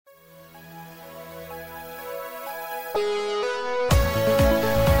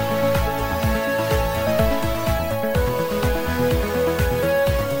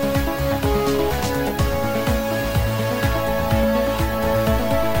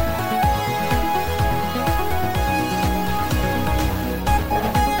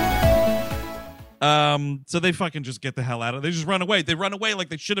So they fucking just get the hell out of it. They just run away. They run away like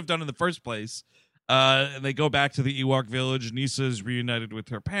they should have done in the first place. And they go back to the Ewok village. Nisa is reunited with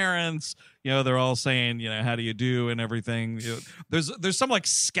her parents. You know, they're all saying, you know, how do you do and everything. You know, there's some like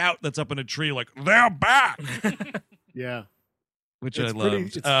scout that's up in a tree like, they're back. Yeah. Which it's I love.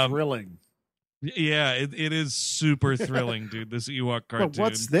 It's thrilling. Yeah, it is super thrilling, dude, this Ewok cartoon. But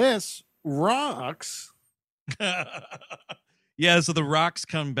what's this? Rocks? Yeah, so the rocks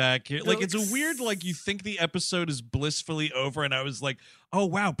come back here. Like, it's a weird, like, you think the episode is blissfully over, and I was like, oh,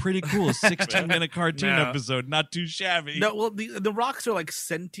 wow, pretty cool. 16-minute cartoon episode. Not too shabby. No, well, the rocks are, like,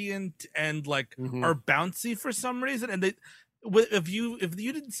 sentient and, like, are bouncy for some reason. And they, if you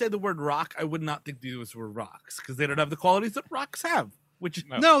didn't say the word rock, I would not think these were rocks, because they don't have the qualities that rocks have. Which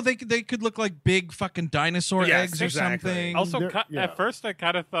no, they could look like big fucking dinosaur eggs or something. Also, at first, I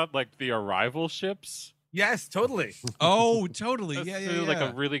kind of thought, like, the arrival ships. Yes, totally. Oh, totally. Yeah. Like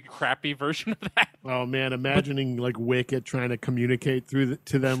a really crappy version of that. Oh man, imagining like Wicket trying to communicate to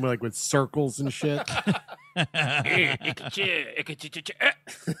them like with circles and shit. Yeah.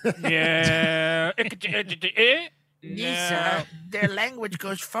 Nisa, their language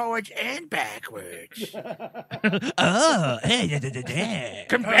goes forwards and backwards. Oh,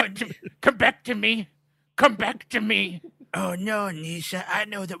 Come back to me. Come back to me. Oh, no, Nisa, I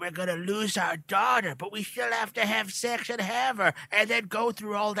know that we're going to lose our daughter, but we still have to have sex and have her, and then go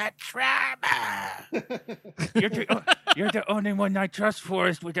through all that trauma. You're the only one I trust,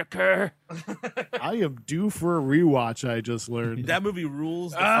 Forrest Whitaker. I am due for a rewatch, I just learned. That movie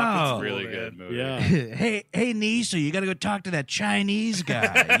rules. It's a really good movie. Yeah. hey, Nisa, you got to go talk to that Chinese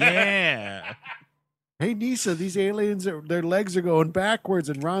guy. Yeah. Hey, Nisa, these aliens, their legs are going backwards,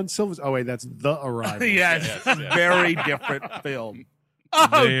 and Ron Silva's... Oh, wait, that's The Arrival. Yes, very different film. Oh,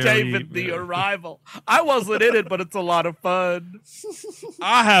 Very, David, The Arrival. I wasn't in it, but it's a lot of fun.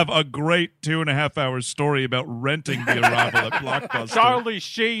 I have a great 2.5-hour story about renting The Arrival at Blockbuster. Charlie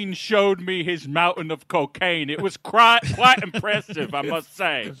Sheen showed me his mountain of cocaine. It was quite impressive, I must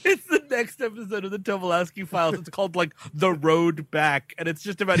say. It's the next episode of the Tobolowsky Files. It's called, like, The Road Back, and it's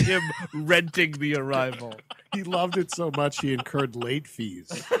just about him renting The Arrival. He loved it so much he incurred late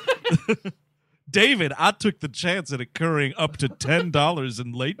fees. David, I took the chance at incurring up to $10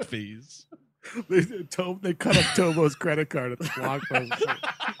 in late fees. They cut up Tobo's credit card at the Blockbuster.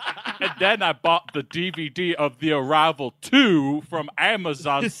 And then I bought the DVD of The Arrival 2 from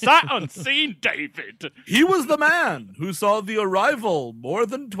Amazon, sight unseen, David. He was the man who saw The Arrival more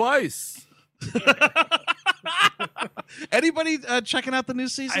than twice. Anybody checking out the new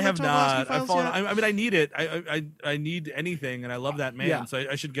season? I have of not. Tobolowsky Files yet? I mean, I need it. I need anything, and I love that man, Yeah. so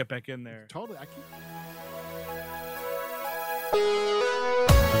I should get back in there. Totally.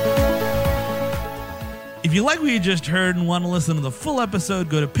 If you like what you just heard and want to listen to the full episode,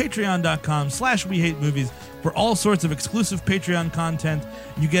 go to patreon.com/WeHateMovies for all sorts of exclusive Patreon content.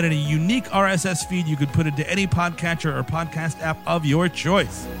 You get a unique RSS feed you could put into any podcatcher or podcast app of your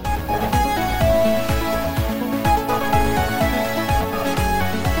choice.